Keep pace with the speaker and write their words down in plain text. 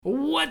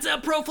What's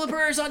up, Pro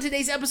Flippers? On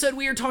today's episode,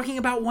 we are talking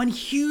about one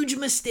huge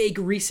mistake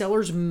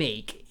resellers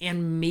make,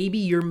 and maybe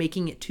you're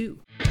making it too.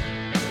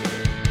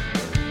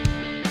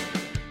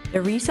 The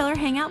Reseller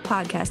Hangout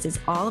podcast is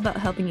all about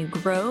helping you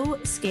grow,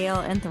 scale,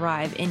 and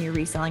thrive in your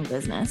reselling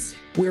business.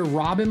 We're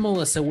Rob and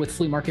Melissa with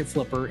Flea Market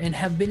Flipper and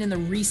have been in the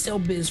resale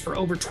biz for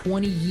over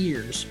 20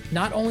 years.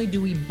 Not only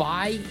do we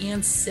buy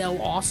and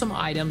sell awesome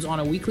items on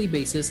a weekly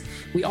basis,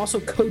 we also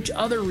coach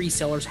other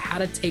resellers how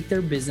to take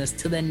their business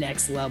to the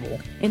next level.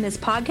 In this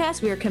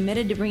podcast, we are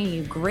committed to bringing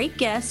you great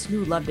guests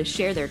who love to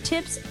share their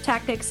tips,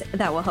 tactics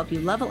that will help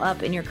you level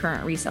up in your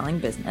current reselling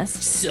business.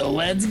 So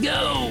let's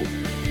go!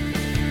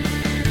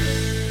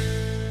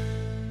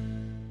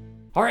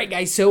 All right,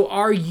 guys, so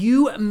are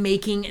you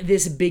making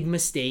this big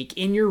mistake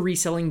in your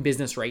reselling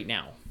business right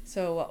now?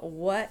 So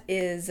what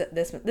is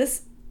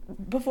this?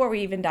 Before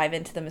we even dive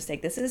into the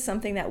mistake, this is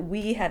something that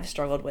we have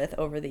struggled with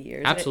over the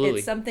years. Absolutely.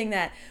 It's something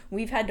that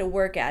we've had to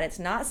work at. It's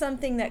not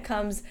something that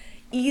comes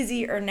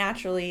easy or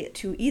naturally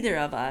to either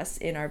of us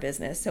in our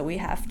business. So we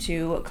have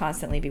to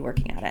constantly be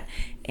working at it.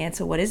 And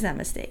so what is that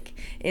mistake?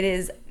 It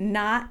is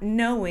not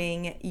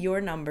knowing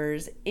your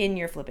numbers in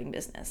your flipping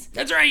business.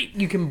 That's right.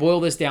 You can boil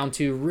this down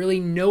to really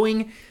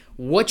knowing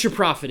what your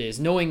profit is,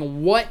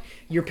 knowing what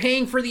you're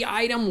paying for the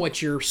item,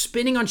 what you're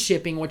spending on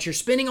shipping, what you're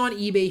spending on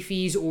eBay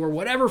fees or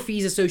whatever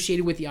fees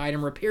associated with the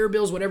item, repair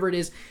bills, whatever it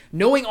is,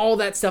 knowing all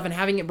that stuff and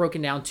having it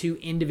broken down to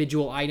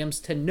individual items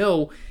to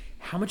know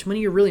how much money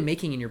you're really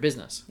making in your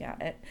business.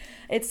 Yeah,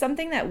 it's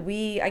something that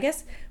we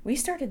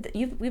started,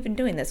 we've been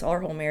doing this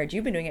our whole marriage.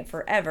 You've been doing it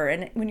forever.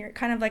 And when you're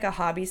kind of like a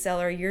hobby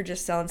seller, you're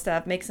just selling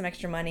stuff, make some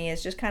extra money.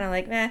 It's just kind of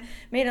like,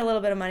 made a little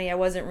bit of money. I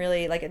wasn't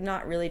really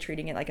not really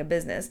treating it like a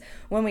business.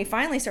 When we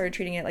finally started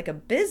treating it like a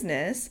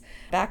business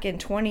back in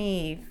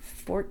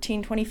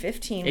 2014,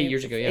 2015. 8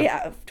 years ago, yeah.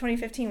 Yeah,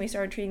 2015, we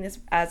started treating this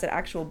as an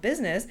actual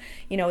business.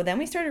 Then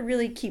we started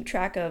really keep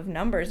track of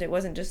numbers. It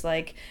wasn't just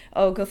like,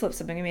 oh, go flip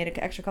something. We made an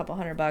extra couple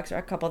 $100 or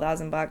a couple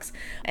 $1,000.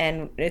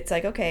 And it's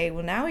like, okay,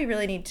 well, now we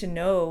really need to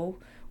know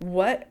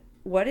what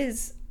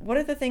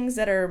are the things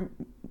that are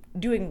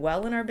doing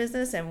well in our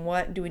business and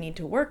what do we need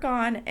to work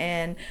on.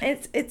 And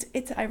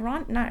it's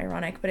ironic, not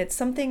ironic, but it's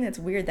something that's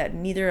weird that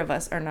neither of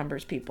us are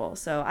numbers people.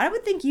 So I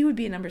would think you would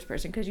be a numbers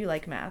person because you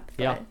like math.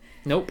 Yeah.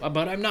 Nope,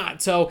 but I'm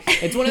not. So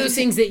it's one of those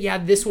things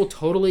that, this will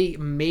totally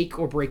make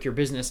or break your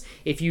business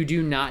if you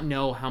do not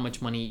know how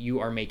much money you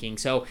are making.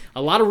 So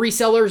a lot of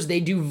resellers, they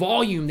do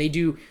volume, they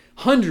do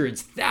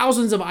hundreds,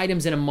 thousands of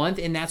items in a month,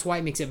 and that's why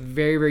it makes it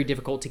very, very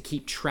difficult to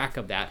keep track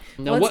of that.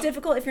 Now, it's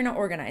difficult if you're not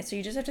organized, so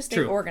you just have to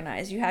stay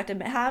organized. You have to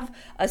have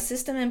a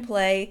system in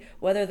play,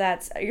 whether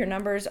that's your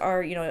numbers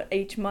are,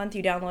 each month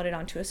you download it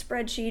onto a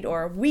spreadsheet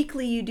or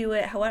weekly you do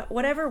it,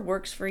 whatever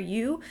works for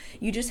you.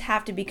 You just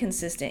have to be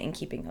consistent in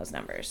keeping those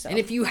numbers. So. And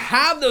if you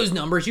have those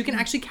numbers, you can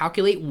actually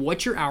calculate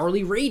what your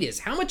hourly rate is.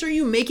 How much are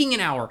you making an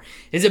hour?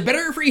 Is it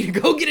better for you to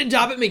go get a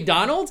job at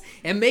McDonald's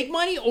and make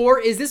money, or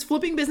is this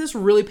flipping business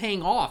really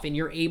paying off and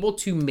you're able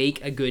to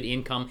make a good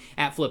income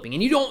at flipping?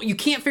 And you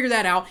can't figure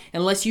that out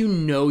unless you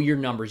know your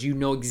numbers. You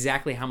know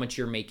exactly how much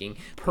you're making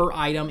per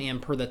item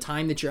and per the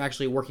time that you're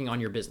actually working on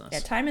your business. Yeah,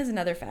 time is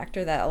another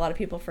factor that a lot of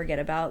people forget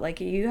about.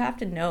 Like, you have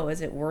to know,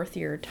 is it worth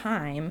your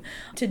time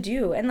to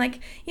do? And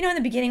in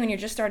the beginning when you're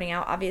just starting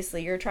out,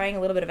 obviously you're trying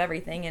a little bit of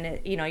everything, and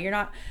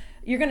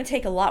you're going to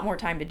take a lot more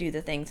time to do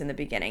the things in the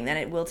beginning than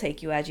it will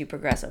take you as you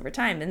progress over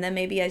time. And then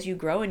maybe as you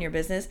grow in your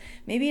business,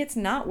 maybe it's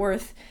not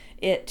worth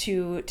it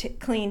to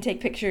clean,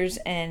 take pictures,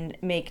 and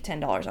make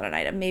 $10 on an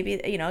item.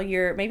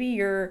 Maybe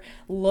your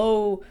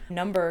low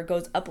number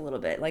goes up a little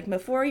bit. Like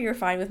before, you're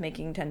fine with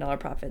making $10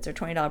 profits or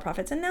 $20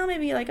 profits, and now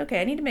maybe you're like,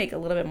 okay, I need to make a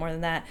little bit more than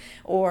that,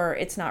 or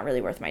it's not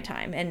really worth my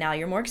time. And now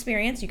you're more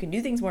experienced, you can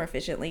do things more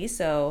efficiently.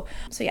 So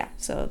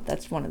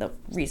that's one of the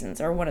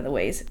reasons, or one of the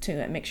ways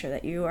to make sure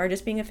that you are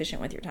just being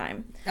efficient with your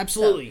time.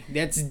 Absolutely.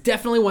 That's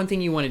definitely one thing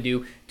you want to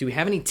do. Do we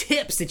have any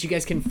tips that you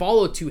guys can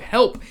follow to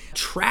help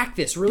track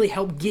this, really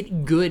help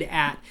get good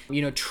at,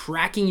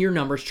 tracking your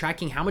numbers,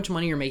 tracking how much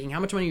money you're making, how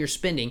much money you're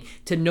spending,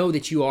 to know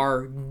that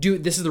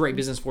this is the right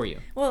business for you?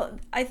 Well,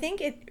 I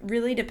think it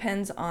really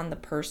depends on the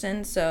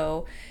person.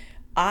 So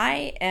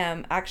I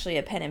am actually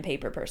a pen and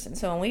paper person.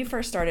 So when we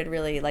first started,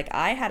 really,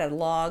 I had a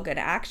log, an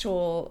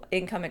actual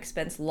income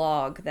expense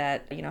log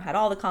that, had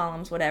all the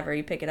columns, whatever.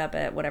 You pick it up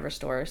at whatever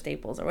store,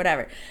 Staples or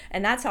whatever.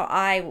 And that's how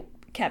I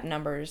kept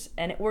numbers,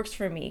 and it works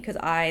for me because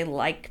I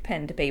like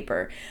pen to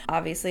paper.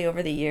 Obviously,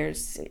 over the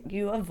years,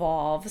 you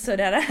evolve. So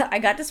that I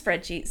got to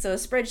spreadsheet. So a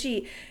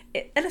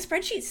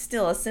spreadsheet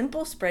still, a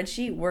simple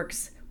spreadsheet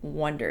works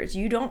wonders.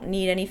 You don't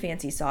need any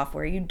fancy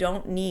software. You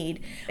don't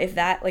need, if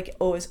that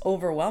is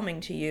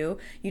overwhelming to you,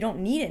 you don't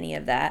need any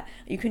of that.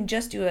 You can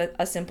just do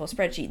a simple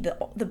spreadsheet.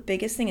 The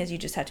biggest thing is you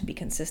just have to be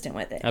consistent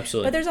with it.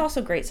 Absolutely. But there's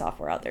also great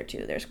software out there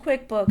too. There's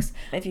QuickBooks.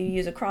 If you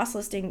use a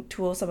cross-listing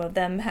tool, some of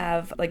them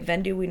have,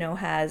 Vendoo we know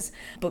has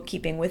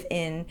bookkeeping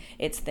within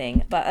its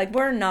thing. But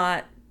we're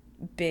not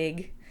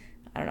big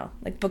I don't know,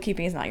 like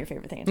bookkeeping is not your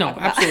favorite thing to No, talk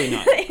about. absolutely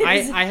not.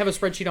 I have a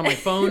spreadsheet on my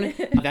phone.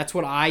 That's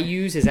what I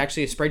use, is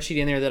actually a spreadsheet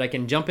in there that I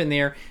can jump in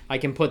there. I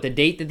can put the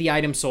date that the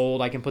item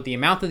sold. I can put the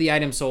amount that the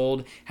item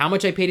sold, how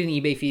much I paid in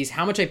eBay fees,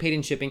 how much I paid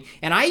in shipping.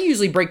 And I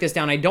usually break this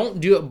down. I don't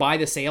do it by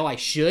the sale. I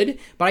should,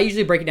 but I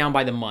usually break it down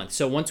by the month.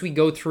 So once we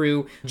go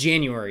through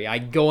January, I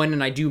go in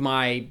and I do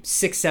my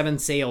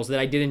 6-7 sales that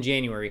I did in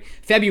January.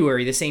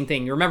 February, the same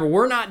thing. Remember,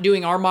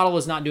 our model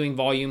is not doing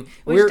volume.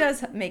 Which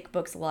does make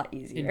books a lot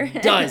easier.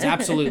 It does,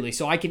 absolutely.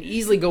 So I can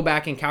easily go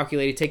back and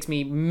calculate. It takes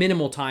me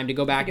minimal time to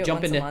go back,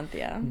 jump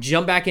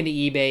back into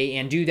eBay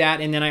and do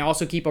that. And then I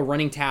also keep a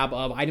running tab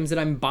of items that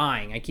I'm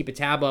buying. I keep a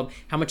tab of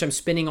how much I'm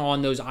spending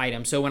on those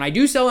items. So when I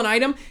do sell an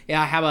item,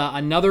 I have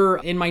another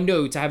in my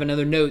notes. I have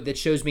another note that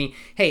shows me,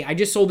 hey, I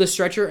just sold this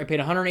stretcher. I paid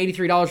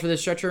 $183 for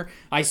this stretcher.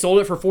 I sold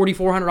it for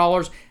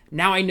 $4,400.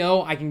 Now I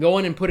know I can go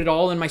in and put it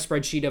all in my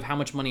spreadsheet of how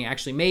much money I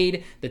actually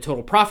made, the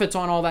total profits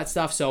on all that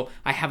stuff. So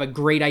I have a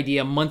great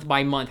idea month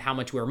by month how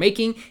much we're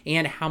making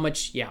and how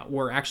much,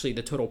 we're actually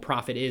the total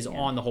profit is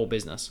on the whole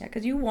business. Yeah,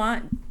 because you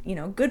want,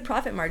 good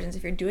profit margins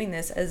if you're doing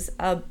this as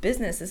a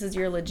business. This is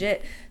your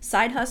legit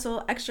side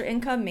hustle, extra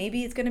income.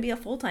 Maybe it's going to be a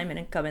full-time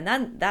income,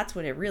 and that's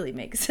what it really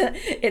makes.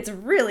 It's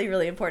really,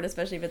 really important,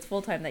 especially if it's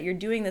full-time, that you're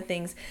doing the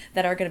things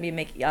that are going to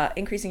be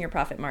increasing your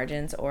profit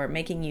margins or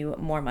making you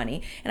more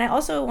money. And I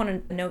also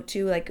want to note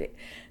too, like,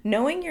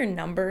 knowing your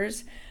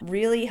numbers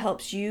really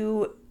helps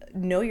you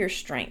know your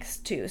strengths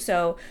too.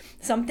 So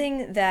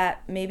something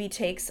that maybe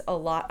takes a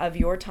lot of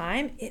your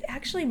time, it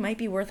actually might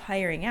be worth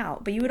hiring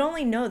out, but you would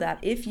only know that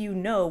if you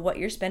know what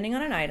you're spending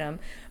on an item,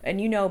 and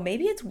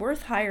maybe it's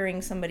worth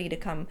hiring somebody to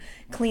come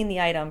clean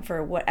the item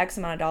for what X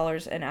amount of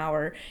dollars an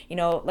hour.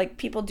 Like,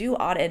 people do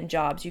odd end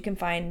jobs. You can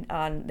find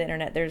on the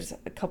internet, there's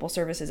a couple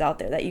services out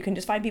there that you can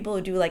just find people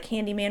who do like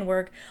handyman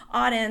work,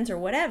 odd ends or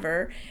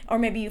whatever. Or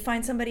maybe you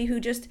find somebody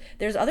who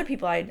there's other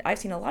people, I've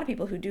seen a lot of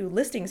people who do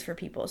listings for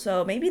people.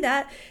 So maybe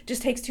that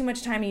just takes too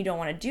much time and you don't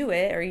want to do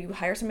it, or you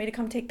hire somebody to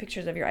come take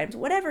pictures of your items,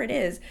 whatever it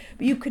is.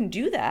 But you can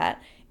do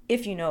that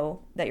if you know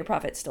that your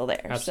profit's still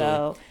there.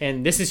 Absolutely. So,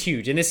 and this is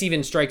huge. And this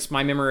even strikes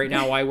my memory right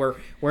now why we're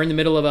in the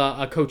middle of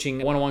a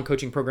one-on-one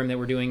coaching program that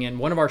we're doing. And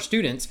one of our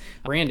students,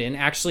 Brandon,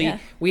 actually,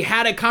 we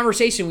had a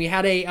conversation. We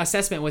had a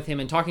assessment with him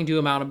and talking to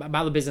him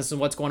about the business and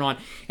what's going on.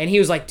 And he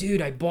was like,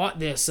 dude, I bought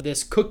this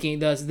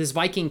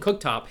Viking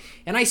cooktop,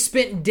 and I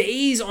spent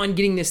days on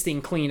getting this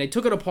thing clean. I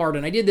took it apart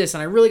and I did this,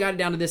 and I really got it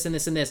down to this and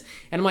this and this.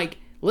 And I'm like,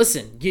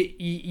 listen,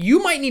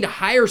 you might need to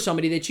hire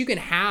somebody that you can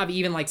have,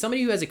 even like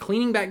somebody who has a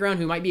cleaning background,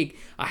 who might be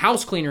a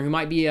house cleaner, who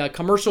might be a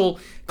commercial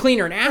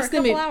cleaner, and ask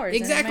them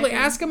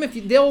ask them if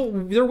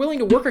they're willing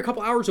to work a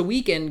couple hours a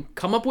week and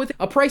come up with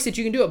a price that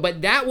you can do it.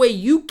 But that way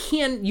you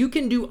can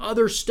do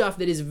other stuff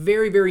that is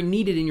very, very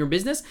needed in your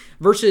business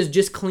versus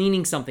just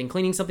cleaning something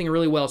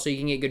really well so you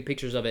can get good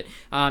pictures of it.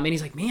 And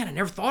he's like, man, I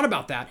never thought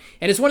about that.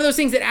 And it's one of those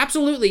things that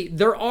absolutely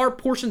there are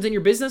portions in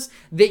your business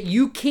that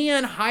you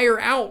can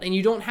hire out and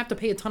you don't have to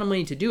pay a ton of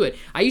money to do it.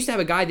 I used to have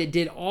a guy that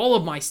did all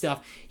of my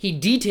stuff. He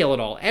detailed it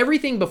all,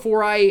 everything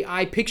before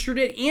I pictured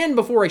it and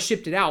before I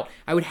shipped it out.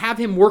 I would have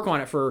him work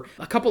on it for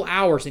a couple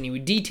hours, and he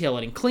would detail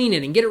it and clean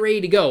it and get it ready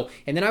to go.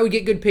 And then I would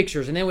get good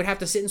pictures, and then would have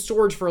to sit in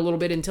storage for a little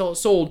bit until it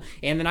sold.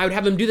 And then I would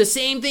have him do the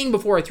same thing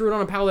before I threw it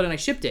on a pallet and I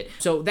shipped it.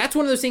 So that's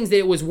one of those things that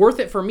it was worth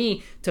it for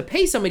me to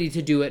pay somebody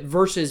to do it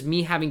versus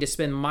me having to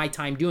spend my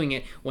time doing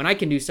it when I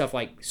can do stuff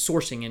like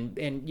sourcing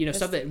and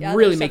stuff that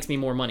really makes me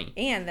more money.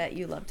 And that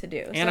you love to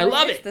do. And I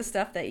love it. The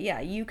stuff that,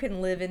 you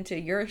can live into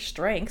your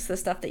strengths, the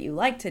stuff that you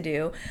like to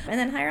do, and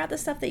then hire out the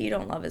stuff that you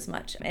don't love as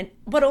much.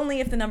 But only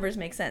if the numbers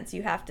make sense.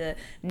 You have to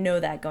know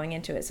that going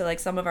into it. So like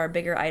some of our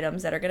bigger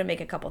items that are going to make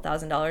a couple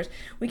 $1,000s,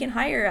 we can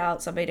hire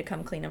out somebody to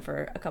come clean them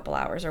for a couple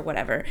hours or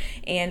whatever,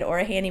 or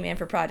a handyman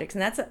for projects.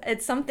 And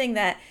it's something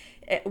that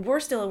we're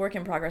still a work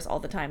in progress all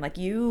the time. Like,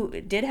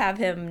 you did have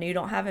him, you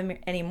don't have him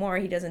anymore.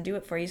 He doesn't do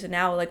it for you. So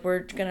now, like, we're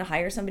going to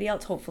hire somebody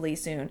else hopefully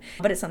soon.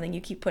 But it's something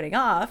you keep putting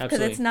off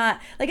because it's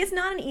not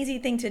an easy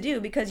thing to do,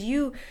 because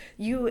you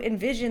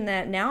envision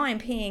that now I'm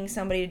paying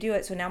somebody to do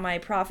it. So now my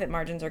profit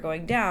margins are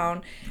going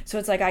down. So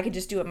it's like I could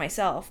just do it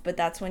myself. But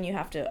that's when you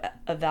have to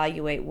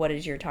evaluate what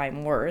is your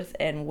time worth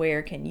and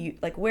where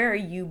are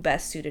you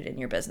best suited in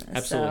your business.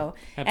 Absolutely.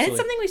 And it's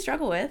something we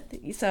struggle with.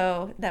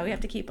 So that we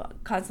have to keep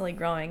constantly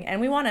growing.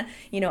 And we want to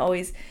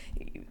always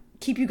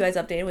keep you guys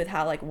updated with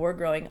how we're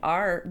growing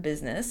our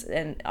business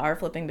and our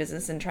flipping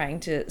business and trying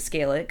to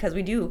scale it, because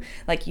we do,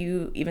 like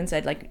you even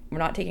said, we're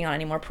not taking on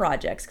any more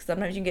projects, because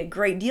sometimes you can get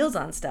great deals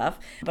on stuff,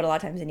 but a lot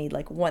of times you need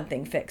one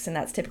thing fixed, and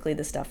that's typically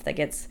the stuff that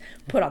gets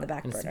put on the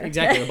back burner.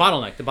 Exactly. The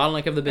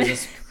bottleneck of the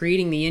business,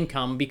 creating the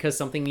income because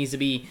something needs to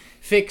be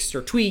fixed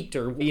or tweaked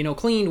or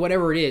cleaned,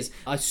 whatever it is,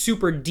 a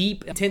super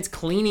deep intense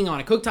cleaning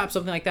on a cooktop,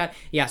 something like that.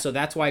 So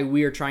that's why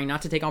we are trying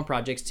not to take on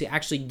projects, to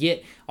actually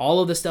get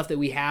all of the stuff that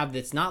we have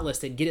that's not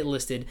listed, get it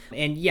listed.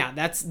 And yeah,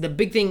 that's the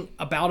big thing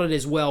about it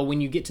as well.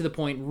 When you get to the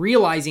point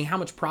realizing how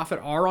much profit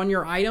are on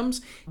your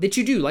items, that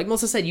you do, like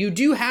Melissa said, you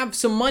do have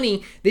some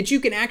money that you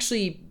can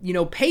actually,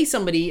 pay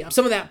somebody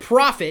some of that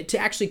profit to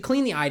actually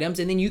clean the items,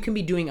 and then you can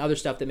be doing other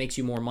stuff that makes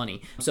you more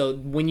money. So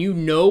when you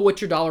know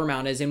what your dollar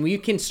amount is, and when you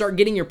can start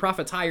getting your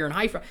profits higher and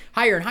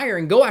higher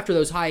and go after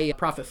those high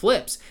profit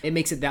flips, it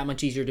makes it that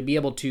much easier to be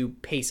able to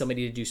pay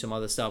somebody to do some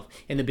other stuff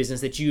in the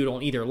business that you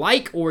don't either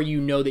like, or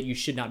that you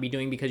should not be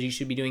doing, because you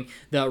should be doing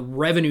the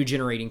revenue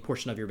generating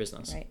portion of your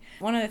business. Right.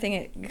 One other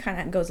thing that kind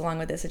of goes along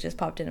with this, it just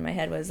popped into my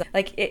head, was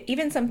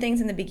even some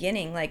things in the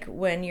beginning, like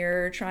when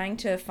you're trying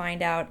to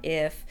find out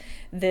if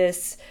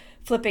this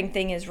flipping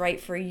thing is right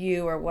for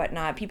you or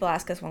whatnot. People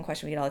ask us one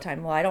question we get all the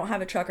time. Well, I don't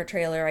have a truck or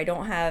trailer. I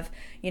don't have,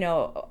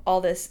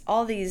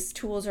 all these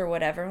tools or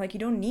whatever. Like, you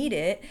don't need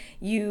it.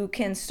 You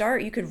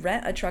could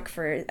rent a truck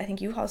for, I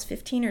think U-Haul's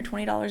 $15 or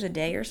 $20 a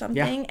day or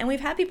something. Yeah. And we've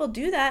had people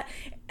do that.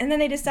 And then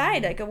they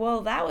decide,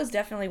 well, that was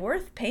definitely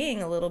worth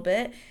paying a little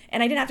bit.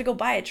 And I didn't have to go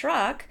buy a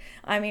truck.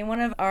 I mean, one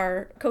of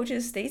our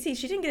coaches, Stacy,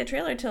 she didn't get a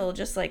trailer till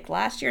just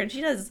last year. And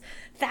she does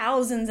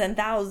thousands and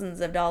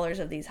thousands of dollars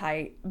of these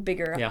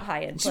bigger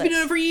high-end flips. She's been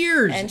doing it for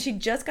years. And she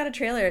just got a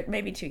trailer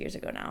maybe 2 years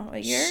ago now.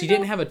 She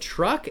didn't have a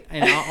truck,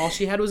 and all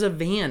she had was a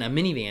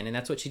minivan. And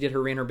that's what she did.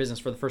 Ran her business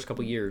for the first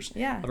couple years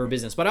of her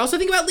business. But I also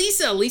think about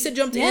Lisa. Lisa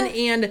jumped in,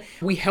 and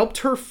we helped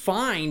her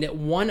find it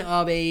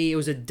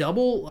was a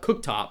double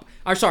cooktop.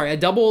 A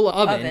double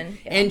oven.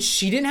 Yeah. And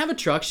she didn't have a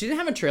truck. She didn't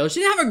have a trailer. She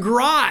didn't have a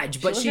garage.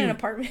 But she lived in an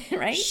apartment,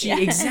 right?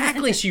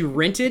 Exactly. She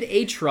rented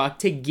a truck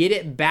to get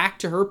it back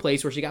to her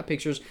place where she got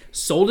pictures,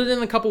 sold it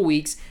in a couple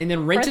weeks, and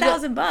then rented for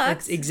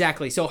 $1,000.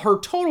 Exactly. So her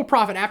total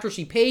profit after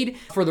she paid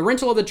for the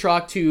rental of the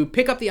truck, to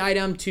pick up the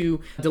item, to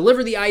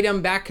deliver the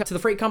item back to the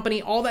freight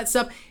company, all that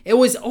stuff, it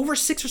was over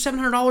 $600 or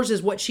 $700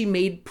 is what she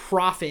made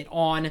profit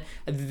on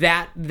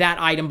that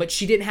item. But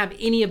she didn't have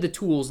any of the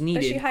tools needed.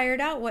 But she hired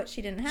out what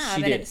she didn't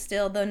have, and it's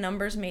still, the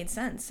numbers made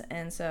sense.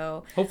 And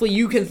so hopefully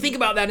you can think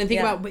about that and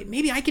think about,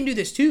 maybe I can do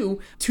this too,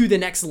 to the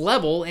next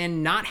level,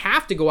 and not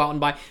have to go out and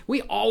buy.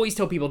 We always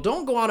tell people,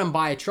 don't go out and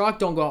buy a truck,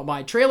 don't go out and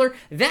buy a trailer.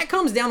 That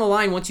comes down the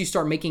line once you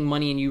start making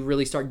money and you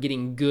really start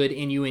getting good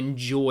and you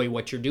enjoy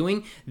what you're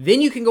doing.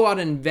 Then you can go out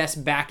and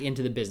invest back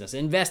into the business.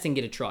 Invest and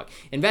get a truck.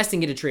 Invest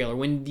and get a trailer.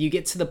 When you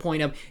get to the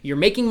point of you're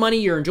making money,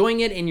 you're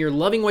enjoying it, and you're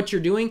loving what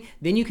you're doing,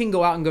 then you can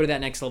go out and go to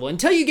that next level.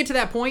 Until you get to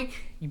that point,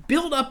 you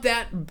build up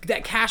that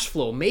cash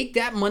flow, make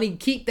that money,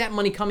 keep that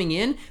money coming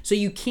in, so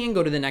you can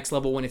go to the next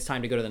level when it's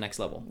time to go to the next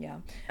level. Yeah.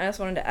 I just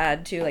wanted to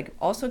add too,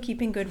 also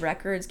keeping good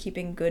records,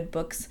 keeping good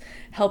books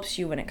helps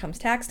you when it comes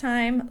tax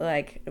time.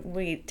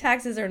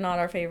 Taxes are not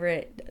our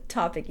favorite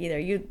topic either.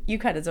 You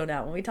kind of zone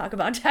out when we talk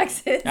about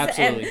taxes.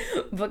 Absolutely.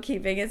 And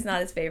bookkeeping is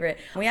not his favorite.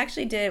 We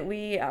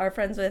are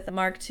friends with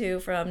Mark too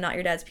from Not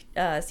Your Dad's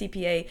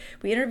CPA.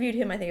 We interviewed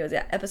him, I think it was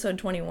episode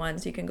 21,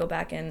 so you can go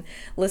back and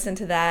listen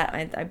to that.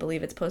 I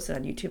believe it's posted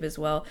on YouTube as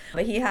well.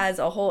 But he has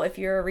if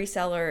you're a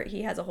reseller,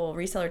 he has a whole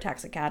Reseller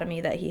Tax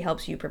Academy that he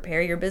helps you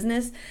prepare your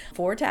business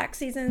for tax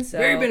season. So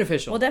very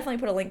beneficial. We'll definitely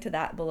put a link to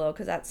that below,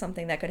 because that's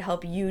something that could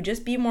help you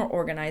just be more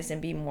organized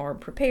and be more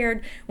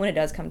prepared when it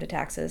does come to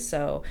taxes.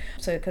 So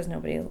because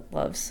nobody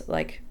loves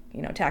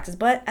taxes,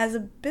 but as a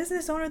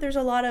business owner, there's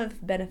a lot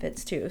of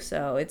benefits too.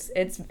 So it's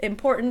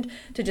important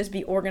to just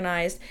be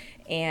organized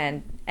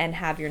and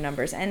have your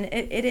numbers. And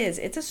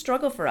it's a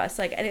struggle for us.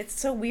 And it's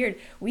so weird.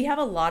 We have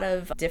a lot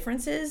of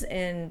differences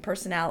in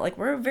personality.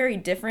 We're very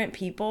different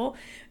people,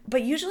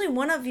 but usually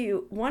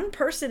one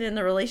person in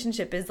the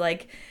relationship is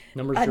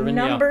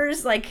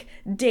numbers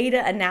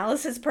data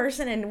analysis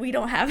person, and we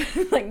don't have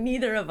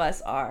neither of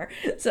us are.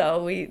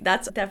 So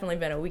that's definitely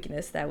been a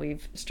weakness that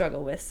we've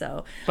struggled with.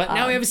 So but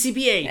now we have a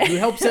CPA who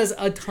helps us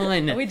a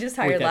ton. We just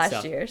hired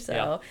last year,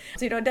 so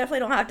you definitely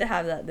don't have to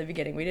have that at the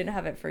beginning. We didn't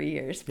have it for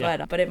years,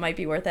 but it might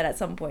be worth it at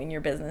some point in your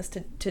business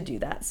to do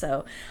that.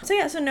 So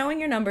knowing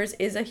your numbers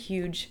is a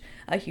huge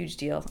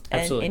deal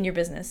in your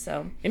business.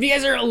 So if you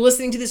guys are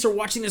listening to this or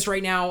watching this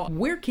right now,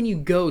 where can you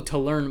go to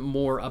learn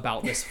more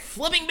about this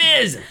flipping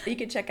biz? You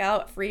can check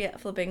out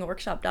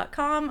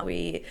freeflippingworkshop.com.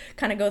 We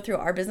kind of go through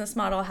our business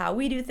model, how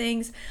we do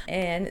things,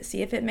 and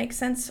see if it makes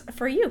sense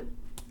for you.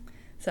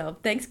 So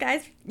thanks,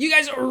 guys. You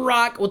guys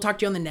rock. We'll talk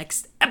to you on the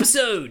next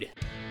episode.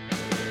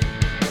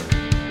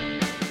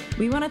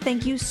 We want to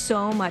thank you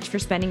so much for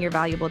spending your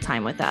valuable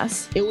time with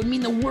us. It would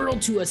mean the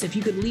world to us if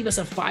you could leave us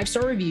a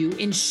 5-star review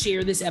and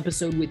share this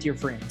episode with your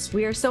friends.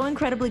 We are so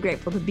incredibly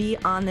grateful to be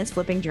on this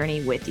flipping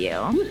journey with you.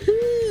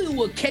 Woohoo!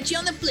 We'll catch you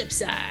on the flip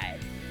side.